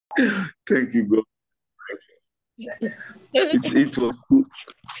Thank you, God. It was cool.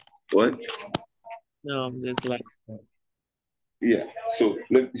 What? No, I'm just like, Yeah. So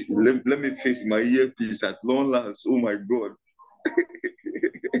let me face my earpiece at long last. Oh my God.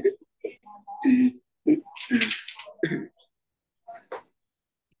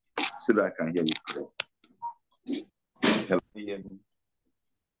 So that I can hear you. Hello. Can you hear me?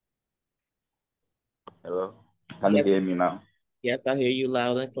 Hello. Can you yes, hear me now? yes, I hear you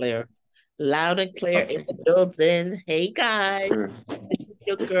loud and clear. Loud and clear in Okay. the building. Hey guys, Uh, this is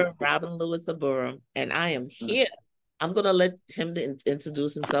your girl, Robin Lewis Aburum, and I am here. I'm gonna let him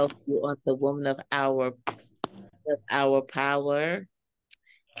introduce himself. You are the woman of our power,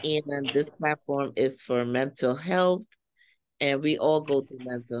 and this platform is for mental health, and we all go through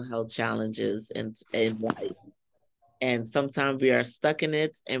mental health challenges in life. And sometimes we are stuck in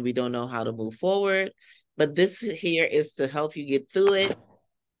it and we don't know how to move forward. But this here is to help you get through it,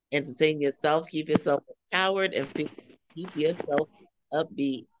 entertain yourself, keep yourself empowered, and keep yourself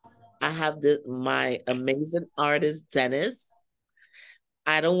upbeat. I have my amazing artist, Dennis.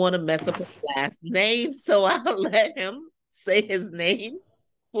 I don't want to mess up his last name, so I'll let him say his name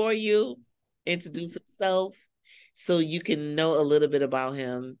for you, introduce himself, so you can know a little bit about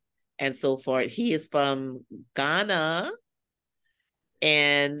him and so forth. He is from Ghana,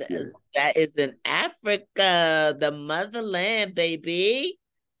 and yeah. that is in Africa, the motherland, baby.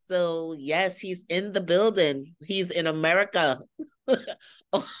 So yes, he's in the building. He's in America,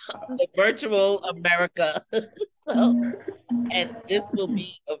 the virtual America. So, and this will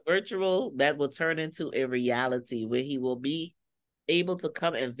be a virtual that will turn into a reality where he will be able to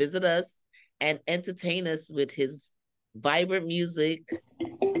come and visit us and entertain us with his vibrant music.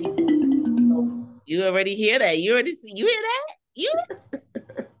 You already hear that. You hear that? You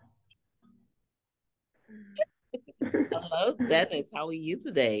Hello, Dennis. How are you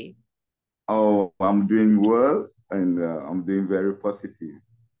today? Oh, I'm doing well, and I'm doing very positive.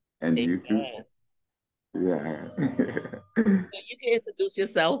 And you too? Amen. Yeah. So you can introduce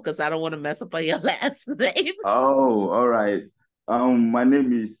yourself because I don't want to mess up on your last names. Oh, all right. My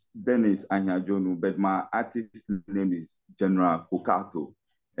name is Dennis Ahidzonu, but my artist name is General Kokato,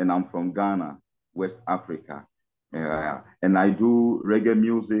 and I'm from Ghana, West Africa. And I do reggae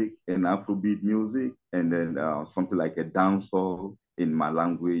music and Afrobeat music, and then something like a dancehall in my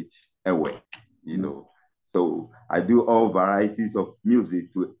language, Ewe, you know. So I do all varieties of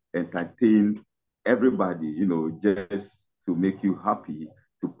music to entertain everybody, just to make you happy,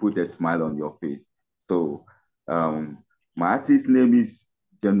 to put a smile on your face. So my artist name is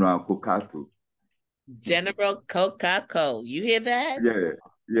General Kokato. General Kokato. You hear that? Yeah,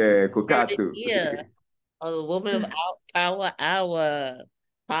 yeah, Heard it Kokato. here on the Woman of Power Hour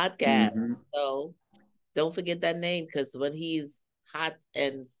Hmm. podcast. So don't forget that name because when he's hot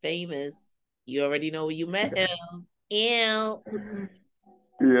and famous, you already know where you met him. Ew.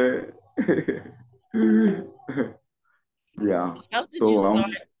 Yeah. Yeah. How did you So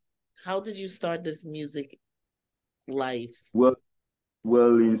start? How did you start this music life? well,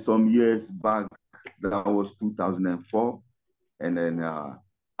 in some years back, that was 2004, and then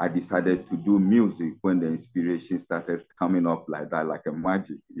I decided to do music when the inspiration started coming up like that, like a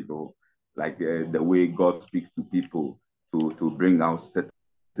magic, like the way God speaks to people to bring out certain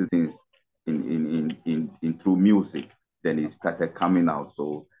things in through music. Then it started coming out.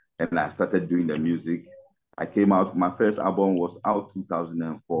 So and I started doing the music. I came out. My first album was out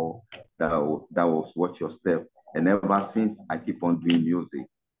 2004. That was Watch Your Step. And ever since I keep on doing music,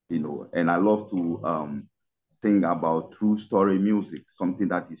 and I love to sing about true story music, something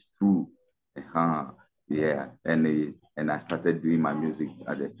that is true. Uh-huh. Yeah, and I started doing my music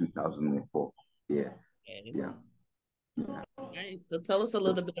at the 2004. Yeah, Okay. yeah, yeah. Nice. So tell us a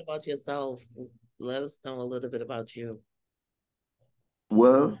little bit about yourself. Let us know a little bit about you.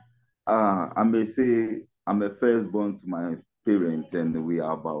 Well, I may say I'm a firstborn to my parents, and we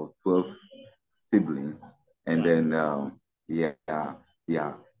are about 12 siblings. And Wow. then, yeah,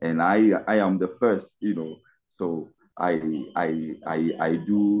 yeah. And I am the first, so I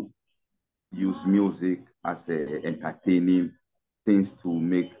do use music as a entertaining things to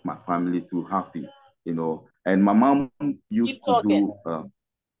make my family too happy, And my mom used Keep to talking. do,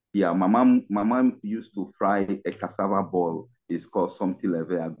 yeah, my mom used to fry a cassava ball. It's called something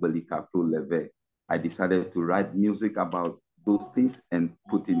leve, agbelika leve. I decided to write music about those things and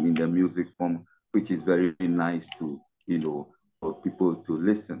put it in the music form, which is very nice to, for people to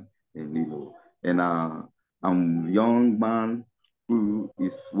listen. And I'm a young man who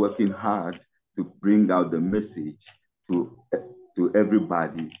is working hard to bring out the message to to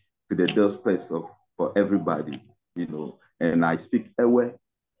everybody, to the doorsteps of for everybody. And I speak Ewe,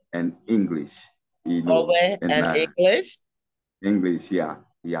 and English, Owe and and English? English, yeah,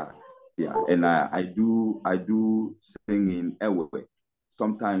 yeah, yeah. And I do sing in Ewe.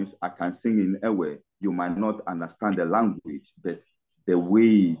 Sometimes I can sing in Ewe. You might not understand the language, but the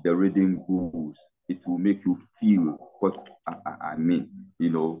way the rhythm goes, it will make you feel what I mean,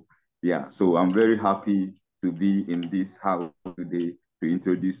 Yeah. So I'm very happy to be in this house today to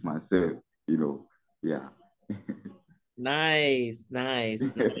introduce myself, Yeah. Nice,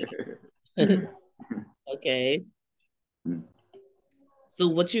 nice, nice. Okay. So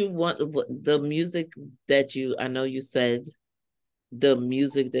what you want, the music that I know you said the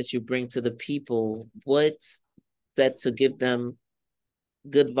music that you bring to the people, what's that to give them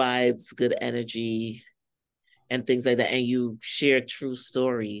good vibes, good energy, and things like that, and you share true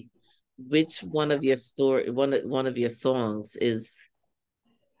story. Which one of your one of your songs is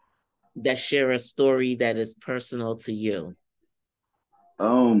that share a story that is personal to you?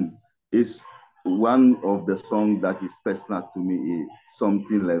 Um, it's one of the songs that is personal to me is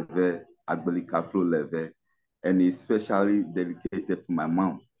something leve, Agbelikaplo leve, and it's especially dedicated to my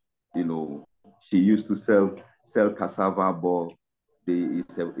mom. She used to sell cassava ball.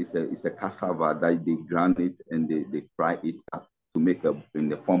 It's a cassava that they grind it and they fry it up to make in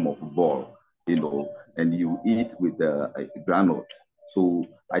the form of ball, and you eat with a granite. So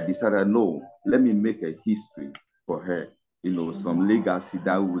I decided, no, let me make a history for her, some legacy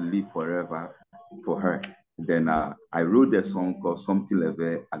that will live forever for her. Then I wrote a song called Something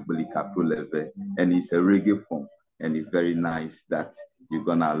Leve, Agbelika Pro Leve, and it's a reggae form, and it's very nice that you're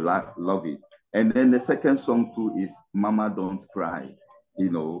gonna love it. And then the second song too is Mama Don't Cry.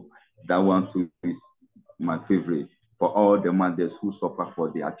 That one too is my favorite for all the mothers who suffer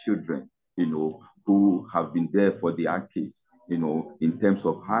for their children, who have been there for their kids, in terms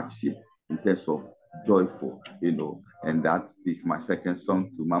of hardship, in terms of joyful, and that is my second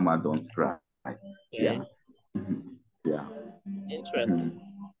song to Mama Don't Cry. Yeah. Okay, Yeah. interesting.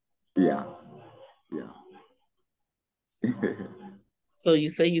 Yeah. Yeah. So you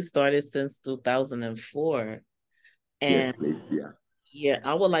say you started since 2004, Yes, and please. Yeah. yeah,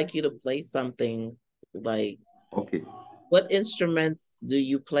 I would like you to play something like Okay. what instruments do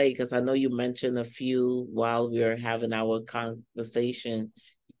you play? Because I know you mentioned a few while we were having our conversation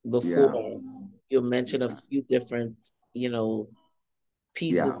Yeah. before. You mentioned a Yeah. few different,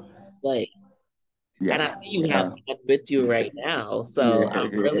 pieces Yeah. to play. And I Yeah. see you have Yeah. one with you right now. So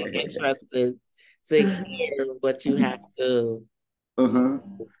I'm really Yeah. interested to hear what you have to Uh-huh.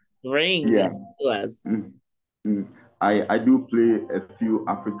 bring Yeah. to us. Mm, mm. I do play a few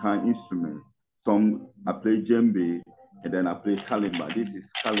African instruments. Some I play djembe and then I play kalimba. This is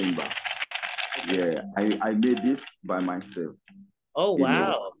kalimba. Okay. Yeah, I made this by myself. Oh, You know,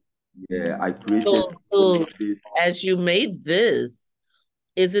 wow. yeah, I created So only this. as you made this,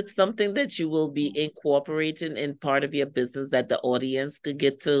 is it something that you will be incorporating in part of your business that the audience could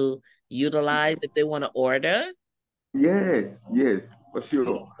get to utilize if they want to order? Yes, yes, for sure.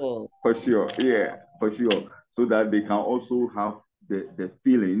 Beautiful. For sure, yeah, for sure. So that they can also have the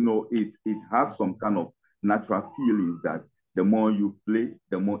feeling, it has some kind of natural feelings that the more you play,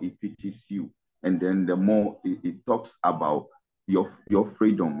 the more it teaches you. And then the more it talks about your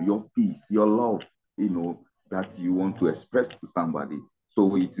freedom, your peace, your love, that you want to express to somebody.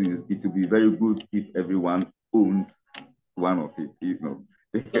 So it will be very good if everyone owns one of it. Yeah.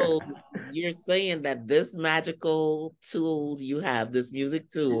 So you're saying that this magical tool you have, this music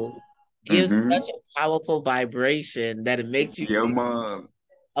tool, gives such Mm-hmm. a powerful vibration that it makes you Yeah, feel man.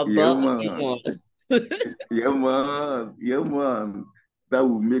 Yeah, above and man. beyond. Yeah, man. Yeah, man. That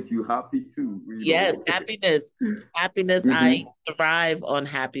will make you happy too. Yes, happiness. Happiness. I Mm-hmm. thrive on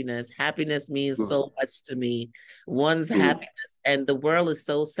happiness. Happiness means Good, so much to me. One's good. happiness, and the world is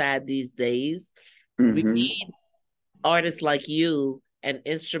so sad these days. We Mm-hmm. need artists like you and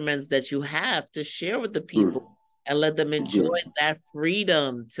instruments that you have to share with the Good, people and let them enjoy good. that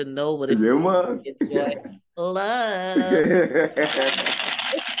freedom to know what it Yeah, feels man. to enjoy love.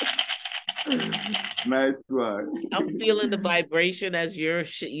 Nice one. I'm feeling the vibration as you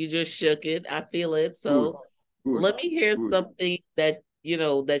just shook it. I feel it. Good, So good, let me hear good. something that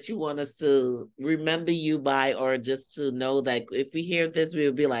that you want us to remember you by, or just to know that if we hear this,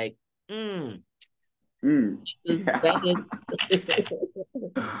 we'll be like, Mm. this is that is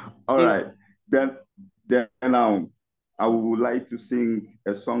All you. right. Then I would like to sing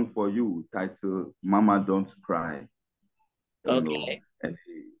a song for you titled Mama Don't Cry. Okay. And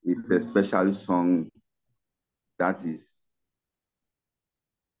it's a special song that is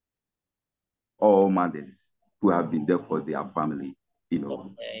all mothers who have been there for their family.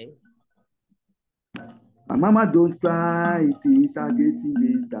 Okay. My mama don't cry, things are getting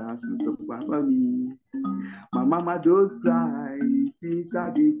better, so support for me. My mama don't cry, things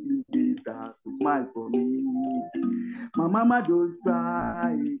are getting better, so smile for me. My mama don't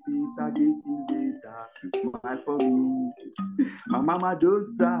cry, things are getting better, so smile for me. My mama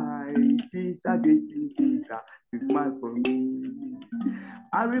don't cry, things are getting better, so smile for me.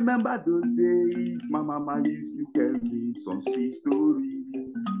 I remember those days, my mama used to tell me some sweet stories.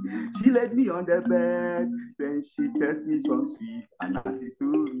 She laid me on the bed, then she tells me some sweet and nasty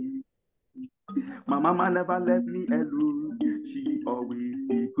stories. My mama never left me alone. She always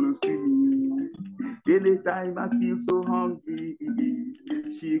stay close to me. Anytime I feel so hungry,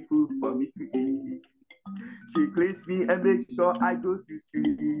 she cook for me to eat. She cleans me and makes sure I go to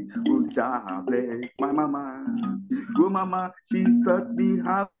school. Oh, Jah bless my mama. Oh, mama, she taught me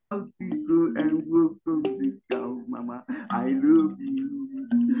how to grow and walk from the ground. Mama, I love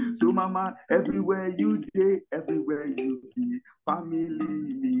you. So, mama, everywhere you go, everywhere you be, family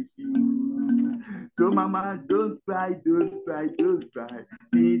miss you. So, mama, don't cry, don't cry, don't cry.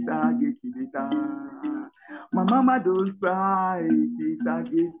 Things are getting better. My mama, don't cry. Things are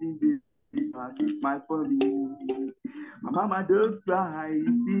getting better. She smile for me. My mama, don't cry.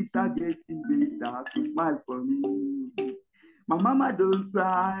 Things are getting better. She smile for me. My mama, don't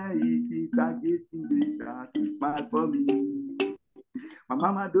cry. Things are getting better. She smile for me. My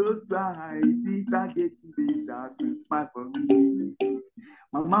mama, don't cry. Things are getting better. She smile for me.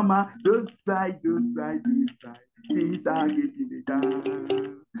 My mama, don't cry, don't cry, don't cry. Things are getting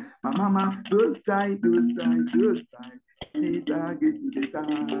better. My mama, don't cry, don't cry, don't cry. Things are getting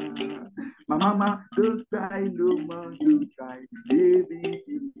better. My mama, don't cry no more, don't cry.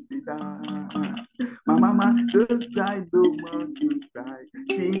 Everything is better. My mama, don't cry no more, don't cry.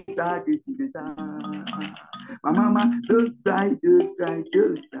 Things are getting better. My mama, don't cry, don't cry,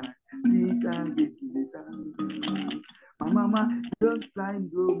 don't cry. Things are getting better. My mama, don't cry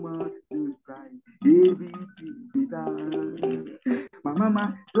no more, don't cry. Everything is better. My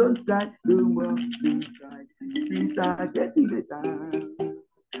mama, don't cry no more, don't cry. Things are getting better.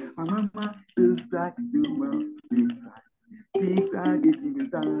 My mama, don't cry no more, don't cry. Things are getting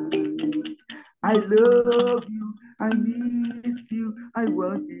better. I love you, I miss you, I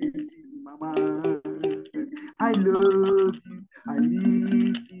want to see you, mama. I love you, I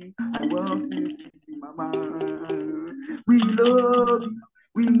miss you, I want to see you, mama. We love you,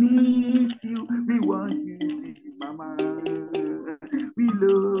 we miss you, we want to see you, mama. We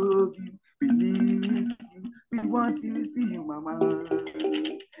love you, we miss you, we want to see you, mama.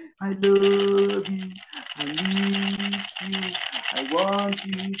 I love you, I miss you, I want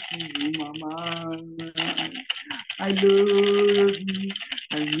to see you, mama. I love you,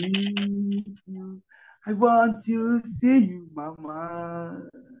 I miss you, I want to see you, mama.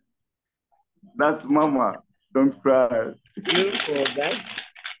 That's mama. Don't cry. Beautiful. That's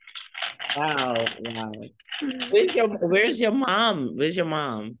wow, wow. Where's your mom? Where's your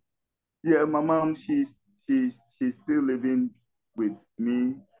mom? Yeah, my mom, she's still living with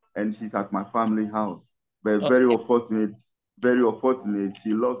me and she's at my family house. But Okay, very unfortunate,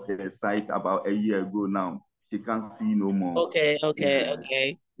 she lost her sight about a year ago now. She can't see no more. okay, okay, Yeah,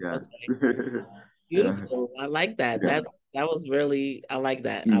 okay, yeah. okay. Yeah, Beautiful. I like that. yeah. That was really I like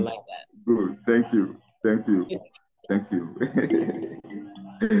that. I Mm. like Good. Thank you. Thank you. that. Thank you.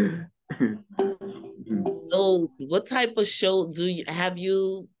 So what type of show do you have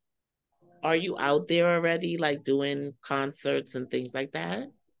you are you out there already like doing concerts and things like that?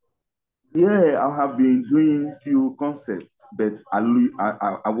 Yeah, I have been doing few concerts, but I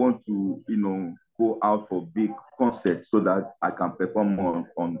want to, go out for big concerts so that I can perform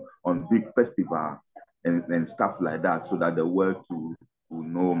on big festivals and stuff like that, so that the world to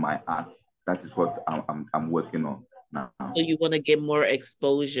know my art. That is what I'm working on now. So you want to get more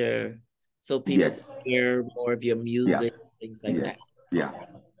exposure so people Yes, can hear more of your yeah, music, things like yes, that. yeah, Okay.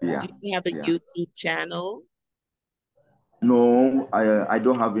 yeah, Do you have a yeah. YouTube channel? No, I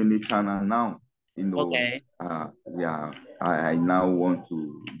don't have any channel now. You know, Okay. yeah, I now want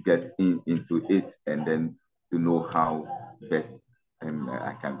to get into it and then to know how best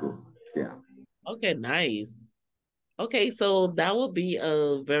I can go. Yeah, Okay, nice. Okay, so that would be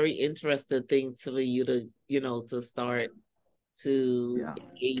a very interesting thing to for you to, to start to yeah,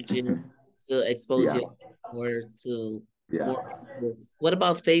 engage in, to expose yeah, yourself more to yeah, more people. What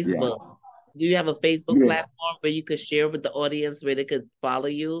about yeah, Facebook? Do you have a Facebook yes, platform where you could share with the audience where they could follow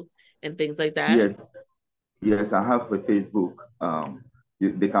you and things like that? yes, yes. I have a Facebook.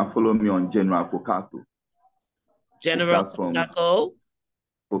 They can follow me on General Kokato. General Platform Kokato?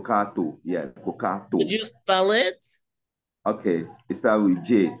 Kokato. Yeah, Could Kokato. you spell it? Okay, it starts with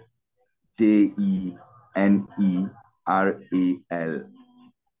J E. Neral.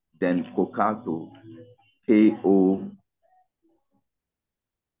 Then Kokato, Koaato.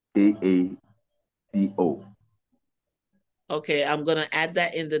 Okay, I'm gonna add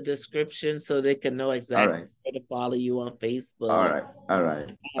that in the description so they can know All exactly right. where to follow you on All Facebook. right. All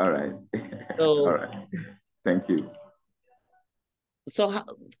right. All right. All So, right. Thank you. so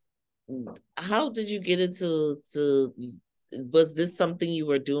how did you get into to? Was this something you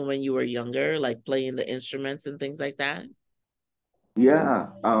were doing when you were younger, like playing the instruments and things like that? Yeah,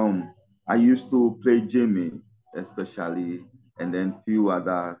 I used to play Jimmy, especially, and then few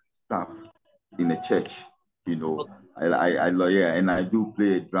other stuff in the church. You know, yeah, and I do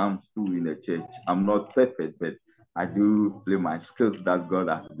play drums too in the church. I'm not perfect, but I do play my skills that God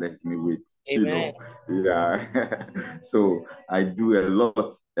has blessed me with. You Amen. know, yeah. So I do a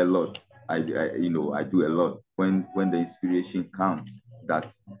lot, a lot. I do a lot when the inspiration comes.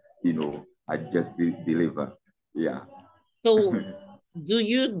 That I just deliver. Yeah. So, do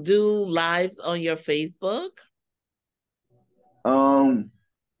you do lives on your Facebook? Um,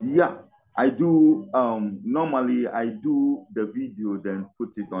 yeah, I do. Normally I do the video, then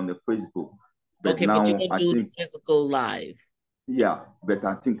put it on the Facebook. But Okay, but you now don't I do think, physical live. yeah, but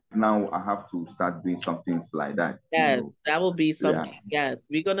I think now I have to start doing some things like that. Yes, that will be Yeah. something. Yes,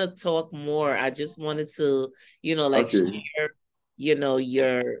 we're gonna talk more. I just wanted to, like Okay. share,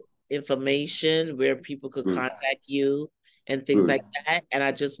 your information where people could Good. contact you and things Good. like that. And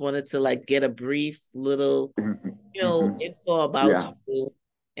I just wanted to like get a brief little, info about Yeah. you.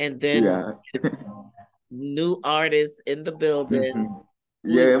 And then Yeah. new artists in the building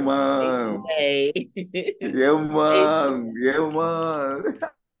who is Yeah, gonna pave the man. way. Yeah, Pave the man. Yeah, man.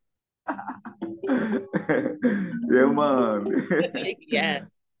 Yeah, man. yes.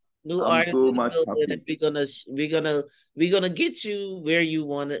 New I'm artists so in the much building, and happy. we're gonna get you where you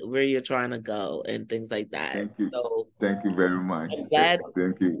want it, where you're trying to go, and things like that. Thank you. So Thank you very much. I'm glad.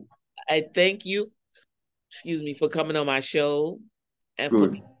 Thank you. I thank you, excuse me, for coming on my show and for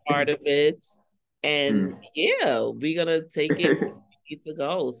Good. being part of it. And Mm. yeah, we're gonna take it where we need to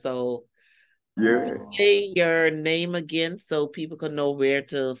go. So Yeah. say your name again so people can know where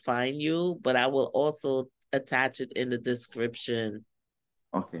to find you, but I will also attach it in the description.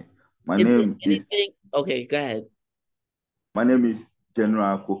 Okay. My Is there name is anything? Okay, go ahead. my name is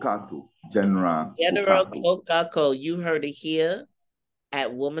General Kokato. General General Kokato. Kokato, you heard it here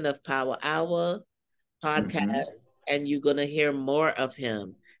at Woman of Power Hour Mm-hmm. podcast, and you're going to hear more of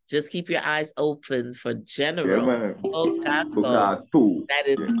him. Just keep your eyes open for Yeah, General man. Kokato. Kokato. That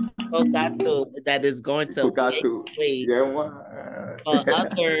is Yeah. Kokato, that is going to make Kokato. way Yeah, for man.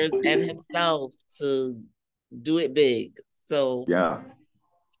 others and himself to do it big. So, Yeah.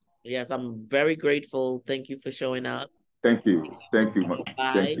 yes, I'm very grateful. Thank you for showing up. Thank you. Thank you for Thank you. coming Thank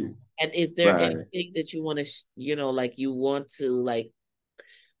by. you. And is there Bye. anything that you want to, like you want to, like,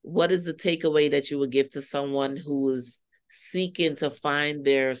 what is the takeaway that you would give to someone who is seeking to find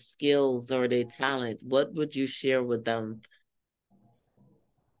their skills or their talent? What would you share with them?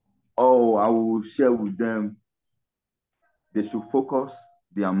 Oh, I will share with them. They should focus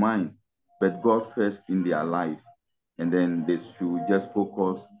their mind, but God first in their life. And then they should just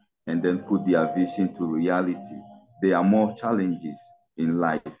focus and then put their vision to reality. There are more challenges in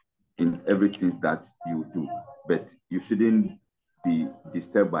life, in everything that you do, but you shouldn't be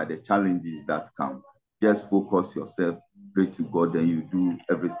disturbed by the challenges that come. Just focus yourself, pray to God, and you do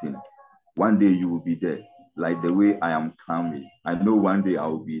everything. One day you will be there, like the way I am coming. I know one day I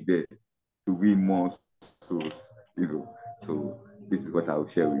will be there to win more souls. So this is what I will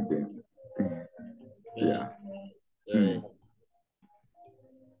share with them. Good, Yeah. good. Mm.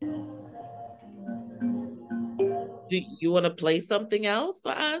 Do you want to play something else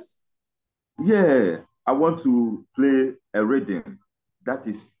for us? Yeah, I want to play a rhythm that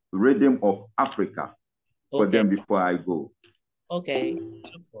is rhythm of Africa for Okay, them before I go. okay,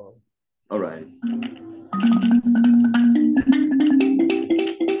 beautiful. All right.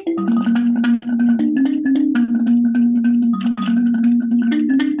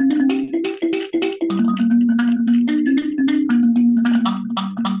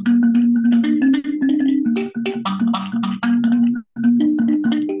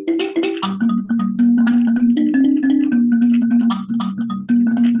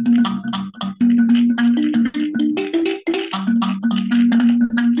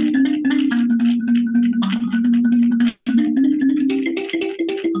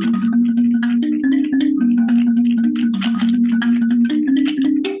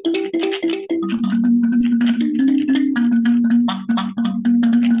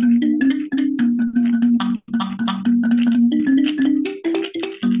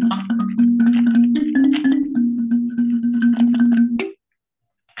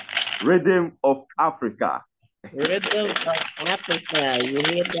 Rhythm of Africa. Rhythm of Africa. You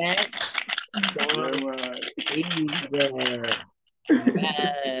hear that? Yeah, Song man. Asia.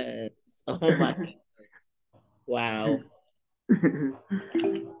 Yes. Oh my. Wow.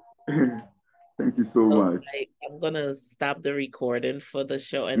 Thank you so So much. I'm gonna stop the recording for the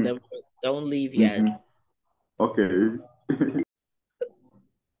show and then Mm-hmm. don't leave yet. Okay.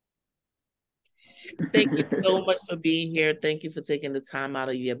 Thank you so much for being here. Thank you for taking the time out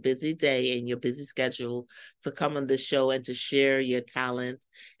of your busy day and your busy schedule to come on this show and to share your talent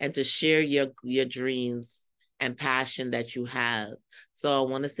and to share your dreams and passion that you have. So I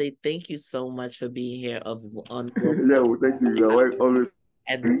want to say thank you so much for being here on Yeah, well, thank you. Always.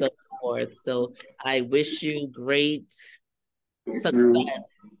 and so forth. So I wish you great Thank you. success,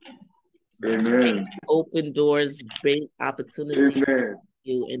 Amen. open doors, great opportunities Amen.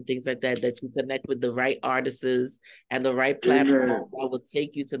 you and things like that, that you connect with the right artists and the right platform Amen. that will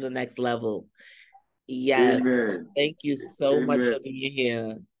take you to the next level. Yes. Amen. Thank you so much Amen. for being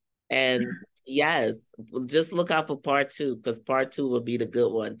here. And yes, just look out for part two because part two will be the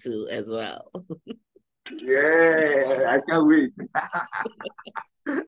good one too as well. Yeah, I can't wait.